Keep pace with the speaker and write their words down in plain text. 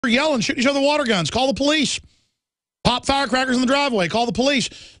yelling, shooting each other with water guns. Call the police. Pop firecrackers in the driveway. Call the police.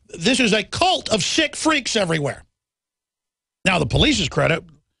 This is a cult of sick freaks everywhere. Now, the police's credit,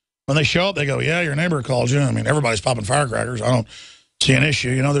 when they show up, they go, yeah, your neighbor called you. I mean, everybody's popping firecrackers. I don't see an issue.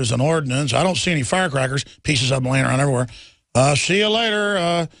 You know, there's an ordinance. I don't see any firecrackers. Pieces of them laying around everywhere. See you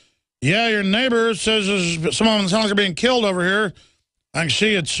later. Yeah, your neighbor says some of them sound like they're being killed over here. I can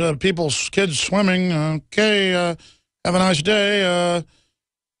see it's people's kids swimming. Okay, have a nice day.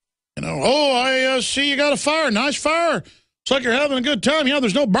 You know, oh, I see you got a fire. Nice fire. It's like you're having a good time. You know,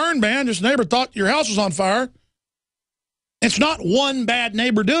 there's no burn ban. Just neighbor thought your house was on fire. It's not one bad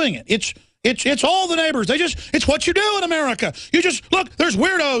neighbor doing it. It's all the neighbors. It's what you do in America. You just, look, there's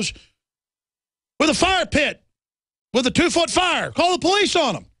weirdos with a fire pit with a 2-foot fire. Call the police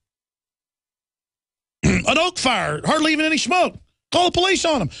on them. An oak fire, hardly even any smoke. Call the police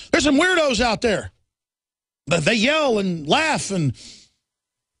on them. There's some weirdos out there. They yell and laugh and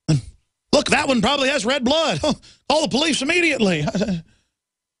look, that one probably has red blood. Call the police immediately.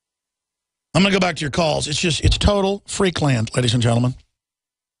 I'm going to go back to your calls. It's total freak land, ladies and gentlemen.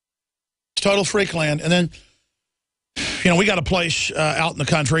 It's total freak land. And then, you know, we got a place out in the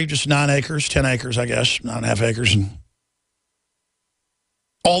country, just 9 acres, 10 acres, I guess, 9.5 acres. And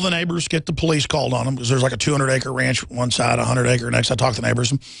all the neighbors get the police called on them because there's like a 200-acre ranch one side, a 100-acre next. I talk to the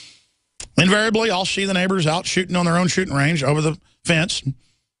neighbors. And invariably, I'll see the neighbors out shooting on their own shooting range over the fence,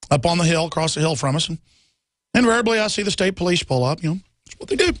 up on the hill, across the hill from us. And invariably, I see the state police pull up. You know, that's what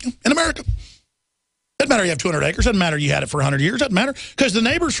they do in America. Doesn't matter you have 200 acres. Doesn't matter you had it for 100 years. Doesn't matter because the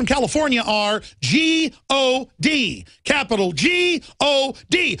neighbors from California are G-O-D, capital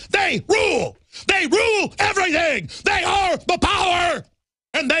G-O-D. They rule. They rule everything. They are the power.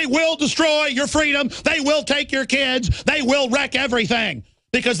 And they will destroy your freedom. They will take your kids. They will wreck everything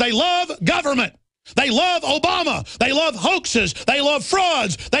because they love government. They love Obama. They love hoaxes. They love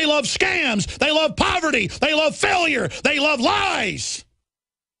frauds. They love scams. They love poverty. They love failure. They love lies.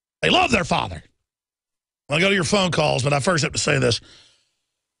 They love their father. I'll go to your phone calls, but I first have to say this.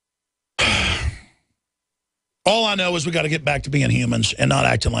 All I know is we got to get back to being humans and not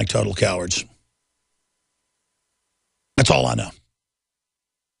acting like total cowards. That's all I know.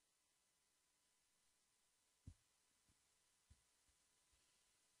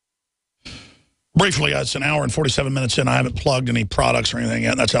 Briefly, it's an hour and 47 minutes in. I haven't plugged any products or anything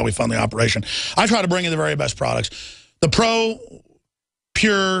yet. That's how we fund the operation. I try to bring in the very best products. The Pro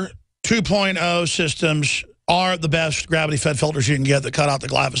Pure 2.0 systems are the best gravity-fed filters you can get that cut out the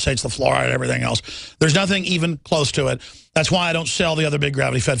glyphosates, the fluoride, everything else. There's nothing even close to it. That's why I don't sell the other big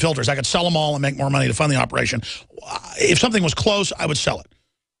gravity-fed filters. I could sell them all and make more money to fund the operation. If something was close, I would sell it.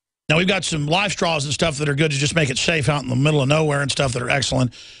 Now, we've got some live straws and stuff that are good to just make it safe out in the middle of nowhere and stuff that are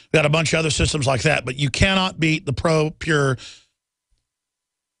excellent. We've got a bunch of other systems like that, but you cannot beat the Pro Pure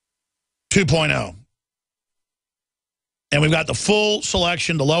 2.0. And we've got the full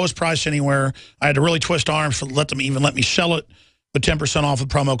selection, the lowest price anywhere. I had to really twist arms to let them even let me sell it with 10% off with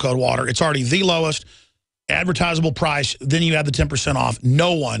promo code WATER. It's already the lowest advertisable price. Then you add the 10% off.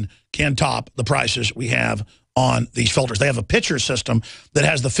 No one can top the prices we have on these filters. They have a pitcher system that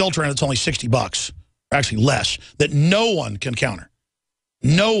has the filter in it. It's only $60, or actually less, that no one can counter.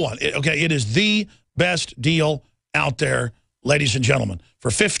 No one. Okay, it is the best deal out there, ladies and gentlemen,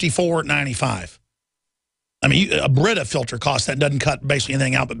 for $54.95. I mean, a Brita filter costs that, doesn't cut basically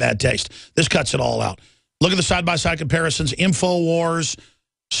anything out but bad taste. This cuts it all out. Look at the side-by-side comparisons. Infowars,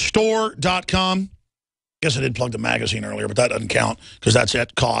 store.com. Guess I did plug the magazine earlier, but that doesn't count because that's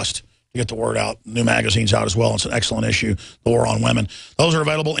at cost to get the word out. New magazine's out as well. It's an excellent issue, The War on Women. Those are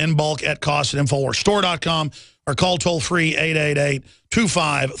available in bulk at cost at InfoWarsStore.com or call toll-free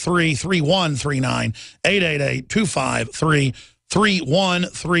 888-253-3139,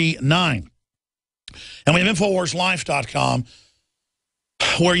 888-253-3139. And we have InfoWarsLife.com,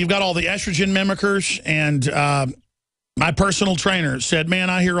 where you've got all the estrogen mimickers. And my personal trainer said, man,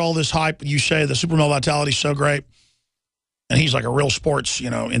 I hear all this hype. You say the Super Male Vitality is so great. And he's like a real sports,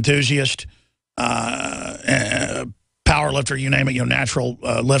 enthusiast, power lifter, you name it, natural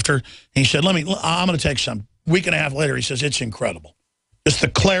lifter. And he said, I'm going to take some. Week and a half later, he says, it's incredible. Just the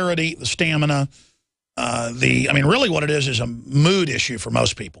clarity, the stamina, really what it is a mood issue for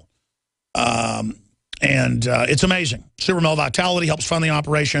most people. It's amazing. Super Male Vitality helps fund the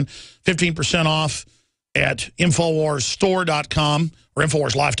operation. 15% off at InfoWarsStore.com or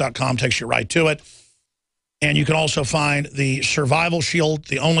InfoWarsLife.com takes you right to it. And you can also find the Survival Shield,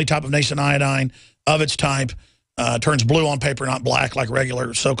 the only type of nascent iodine of its type. Turns blue on paper, not black like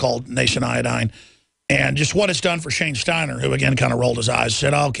regular so-called nascent iodine. And just what it's done for Shane Steiner, who, again, kind of rolled his eyes,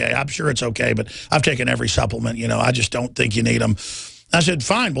 said, okay, I'm sure it's okay, but I've taken every supplement. I just don't think you need them. I said,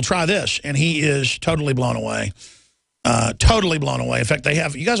 fine, we'll try this. And he is totally blown away. Totally blown away. In fact,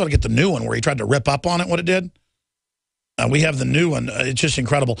 you guys ought to get the new one where he tried to rip up on it, what it did. We have the new one. It's just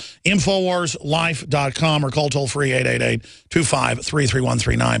incredible. InfoWarsLife.com or call toll-free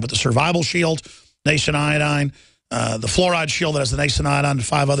 888-25-33139. But the Survival Shield, Nascent Iodine, the Fluoride Shield that has the Nascent Iodine and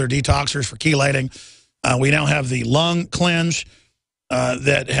 5 other detoxers for chelating. We now have the Lung Cleanse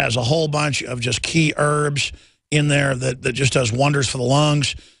that has a whole bunch of just key herbs in there that just does wonders for the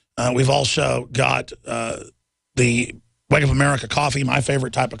lungs. We've also got the Wake Up America coffee, my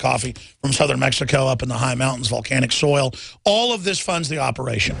favorite type of coffee from southern Mexico up in the high mountains, volcanic soil. All of this funds the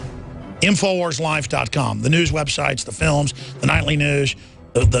operation. InfoWarsLife.com, the news websites, the films, the nightly news,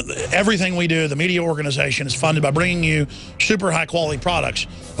 everything we do, the media organization is funded by bringing you super high quality products.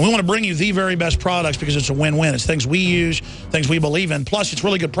 And we want to bring you the very best products because it's a win-win. It's things we use, things we believe in. Plus, it's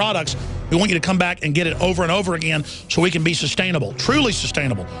really good products. We want you to come back and get it over and over again so we can be sustainable, truly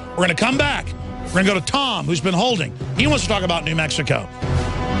sustainable. We're going to come back. We're going to go to Tom, who's been holding. He wants to talk about New Mexico.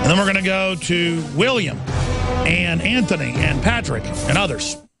 And then we're going to go to William and Anthony and Patrick and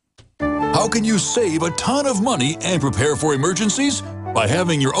others. How can you save a ton of money and prepare for emergencies? By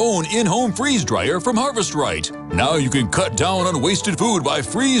having your own in-home freeze dryer from Harvest Right. Now you can cut down on wasted food by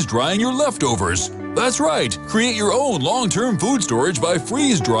freeze drying your leftovers. That's right. Create your own long-term food storage by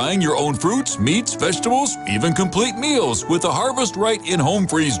freeze drying your own fruits, meats, vegetables, even complete meals with the Harvest Right in-home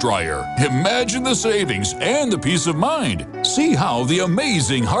freeze dryer. Imagine the savings and the peace of mind. See how the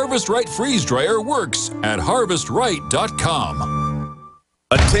amazing Harvest Right freeze dryer works at harvestright.com.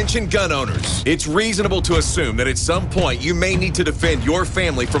 Attention gun owners. It's reasonable to assume that at some point you may need to defend your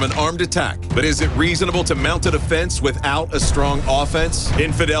family from an armed attack. But is it reasonable to mount a defense without a strong offense?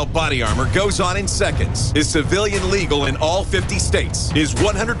 Infidel Body Armor goes on in seconds, is civilian legal in all 50 states, is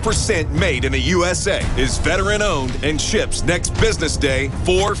 100% made in the USA, is veteran owned, and ships next business day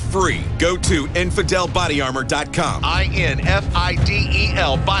for free. Go to InfidelBodyArmor.com.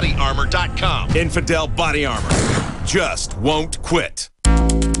 INFIDEL BodyArmor.com. Infidel Body Armor. Just won't quit.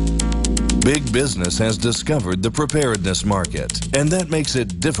 Big business has discovered the preparedness market, and that makes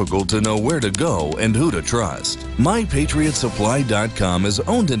it difficult to know where to go and who to trust. MyPatriotSupply.com is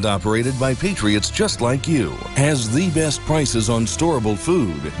owned and operated by patriots just like you. Has the best prices on storable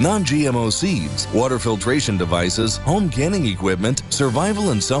food, non-GMO seeds, water filtration devices, home canning equipment, survival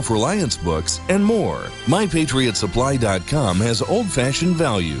and self-reliance books, and more. MyPatriotSupply.com has old-fashioned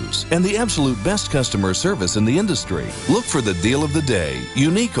values and the absolute best customer service in the industry. Look for the deal of the day.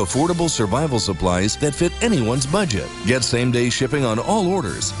 Unique, affordable survival supplies that fit anyone's budget. Get same-day shipping on all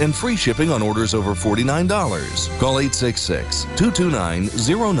orders and free shipping on orders over $49. Call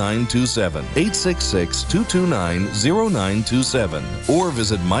 866-229-0927, 866-229-0927, or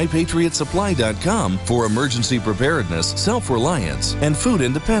visit MyPatriotSupply.com for emergency preparedness, self-reliance, and food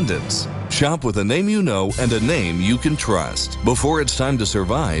independence. Shop with a name you know and a name you can trust. Before it's time to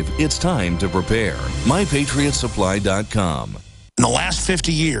survive, it's time to prepare. MyPatriotSupply.com. In the last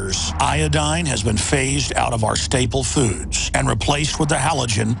 50 years, iodine has been phased out of our staple foods and replaced with the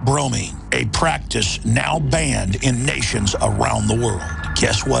halogen bromine, a practice now banned in nations around the world.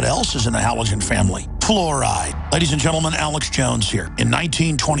 Guess what else is in the halogen family? Fluoride. Ladies and gentlemen, Alex Jones here. In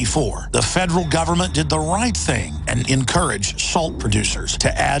 1924, the federal government did the right thing and encouraged salt producers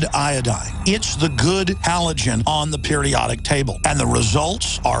to add iodine. It's the good halogen on the periodic table, and the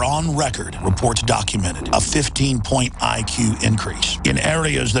results are on record. Reports documented a 15-point IQ increase in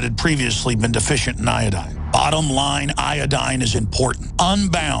areas that had previously been deficient in iodine. Bottom line, iodine is important.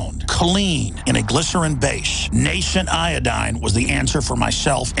 Unbound, clean, in a glycerin base. Nascent Iodine was the answer for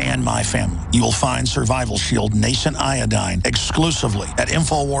myself and my family. You will find Survival Shield Nascent Iodine exclusively at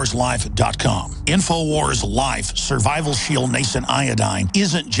InfoWarsLife.com. InfoWars Life Survival Shield Nascent Iodine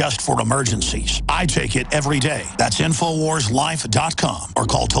isn't just for emergencies. I take it every day. That's InfoWarsLife.com or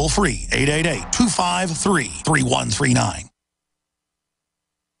call toll-free 888-253-3139.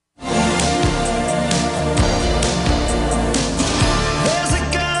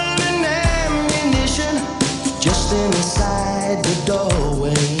 Just inside the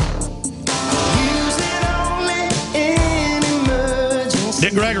doorway. Use it only in emergency.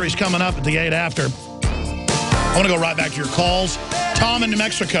 Dick Gregory's coming up at the 8 after. I want to go right back to your calls. Tom in New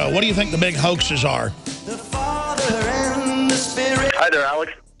Mexico, what do you think the big hoaxes are? The Father and the Spirit. Hi there,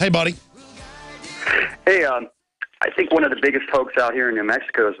 Alex. Hey, buddy. Hey, I think one of the biggest hoax out here in New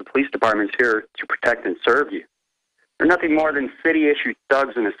Mexico is the police department's here to protect and serve you. They're nothing more than city-issued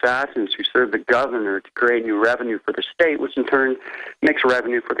thugs and assassins who serve the governor to create new revenue for the state, which in turn makes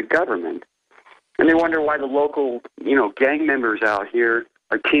revenue for the government. And they wonder why the local, gang members out here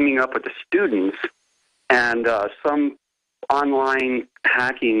are teaming up with the students, and some online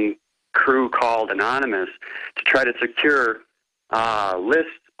hacking crew called Anonymous to try to secure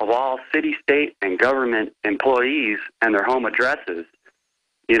lists of all city, state, and government employees and their home addresses,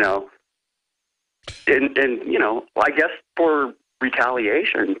 you know. And you know, I guess for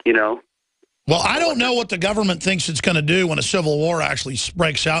retaliation, you know. Well, I don't know what the government thinks it's going to do when a civil war actually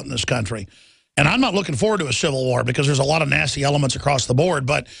breaks out in this country. And I'm not looking forward to a civil war because there's a lot of nasty elements across the board.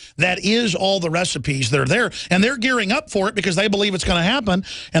 But that is all the recipes that are there. And they're gearing up for it because they believe it's going to happen.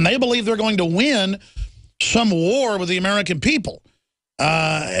 And they believe they're going to win some war with the American people.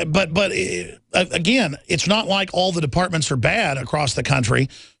 Again, it's not like all the departments are bad across the country.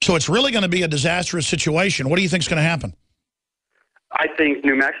 So it's really going to be a disastrous situation. What do you think is going to happen? I think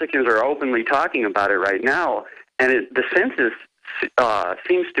New Mexicans are openly talking about it right now. And the census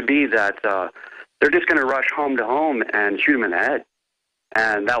seems to be that they're just going to rush home to home and shoot them in the head.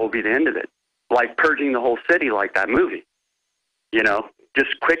 And that will be the end of it. Like purging the whole city like that movie. You know,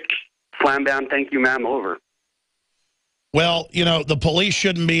 just quick slam down, thank you, ma'am, over. Well, you know, the police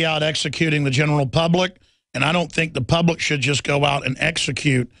shouldn't be out executing the general public, and I don't think the public should just go out and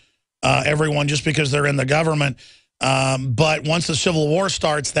execute everyone just because they're in the government. But once the Civil War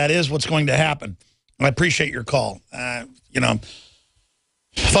starts, that is what's going to happen. I appreciate your call. You know,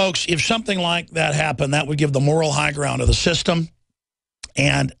 folks, if something like that happened, that would give the moral high ground of the system.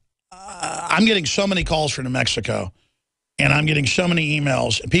 And I'm getting so many calls from New Mexico, and I'm getting so many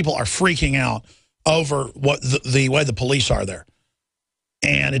emails, and people are freaking out over what the way the police are there.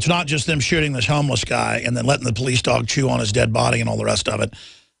 And it's not just them shooting this homeless guy and then letting the police dog chew on his dead body and all the rest of it.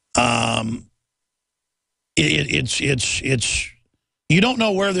 It's you don't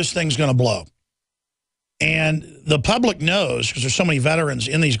know where this thing's going to blow. And the public knows, because there's so many veterans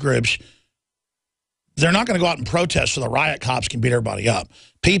in these groups, they're not going to go out and protest so the riot cops can beat everybody up.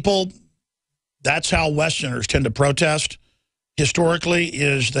 People, that's how Westerners tend to protest historically,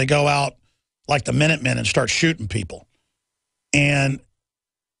 is they go out like the Minutemen and start shooting people. And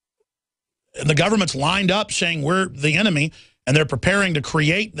the government's lined up saying we're the enemy, and they're preparing to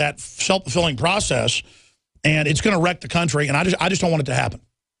create that self-fulfilling process, and it's going to wreck the country, and I just don't want it to happen.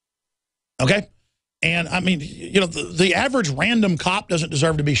 Okay? And, I mean, you know, the average random cop doesn't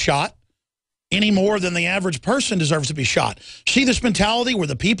deserve to be shot any more than the average person deserves to be shot. See this mentality where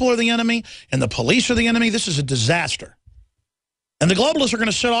the people are the enemy and the police are the enemy? This is a disaster. And the globalists are going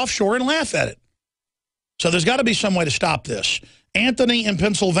to sit offshore and laugh at it. So there's got to be some way to stop this. Anthony in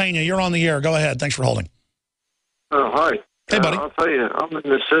Pennsylvania, you're on the air. Go ahead. Thanks for holding. Oh, hi. Hey, buddy. I'll tell you, I'm in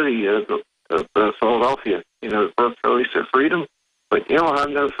the city of Philadelphia, you know, the birthplace of freedom, but you don't have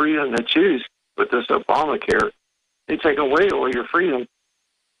no freedom to choose with this Obamacare. They take away all your freedom.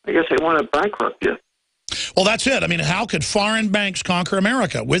 I guess they want to bankrupt you. Well, that's it. I mean, how could foreign banks conquer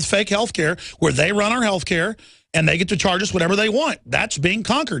America with fake health care, where they run our health care and they get to charge us whatever they want? That's being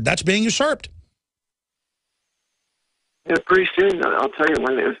conquered. That's being usurped. Yeah, pretty soon, I'll tell you,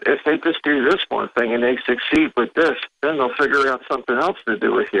 if they just do this one thing and they succeed with this, then they'll figure out something else to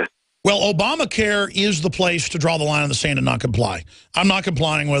do with you. Well, Obamacare is the place to draw the line in the sand and not comply. I'm not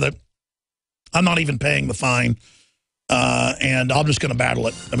complying with it. I'm not even paying the fine. And I'm just going to battle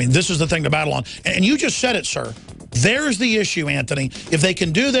it. I mean, this is the thing to battle on. And you just said it, sir. There's the issue, Anthony. If they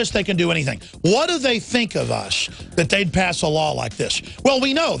can do this, they can do anything. What do they think of us that they'd pass a law like this? Well,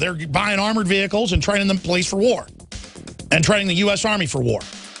 we know they're buying armored vehicles and training the police for war and training the U.S. Army for war.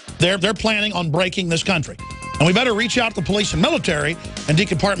 They're planning on breaking this country. And we better reach out to the police and military and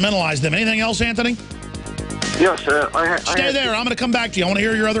decompartmentalize them. Anything else, Anthony? Yes, Stay there. I'm going to come back to you. I want to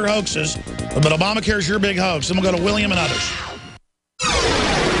hear your other hoaxes. But Obamacare's your big hoax. Then we'll go to William and others.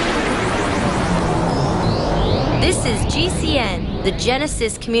 This is GCN, the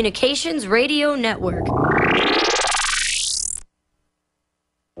Genesis Communications Radio Network.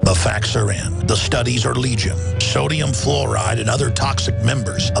 The facts are in. The studies are legion. Sodium fluoride and other toxic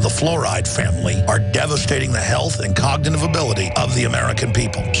members of the fluoride family are devastating the health and cognitive ability of the American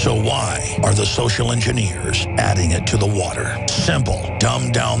people. So why are the social engineers adding it to the water? Simple.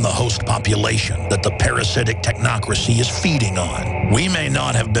 Dumb down the host population that the parasitic technocracy is feeding on. We may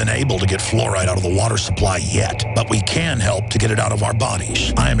not have been able to get fluoride out of the water supply yet, but we can help to get it out of our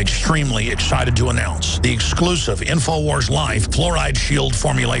bodies. I am extremely excited to announce the exclusive InfoWars Life Fluoride Shield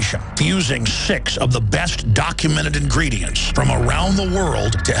formulation, fusing 6 of the best documented ingredients from around the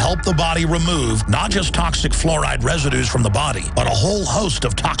world to help the body remove not just toxic fluoride residues from the body, but a whole host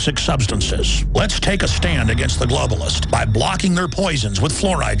of toxic substances. Let's take a stand against the globalists by blocking their poisons with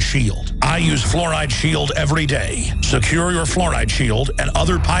Fluoride Shield. I use Fluoride Shield every day. Secure your Fluoride Shield and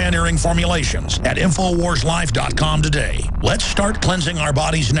other pioneering formulations at InfoWarsLife.com today. Let's start cleansing our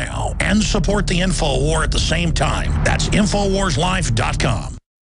bodies now and support the InfoWar at the same time. That's InfoWarsLife.com.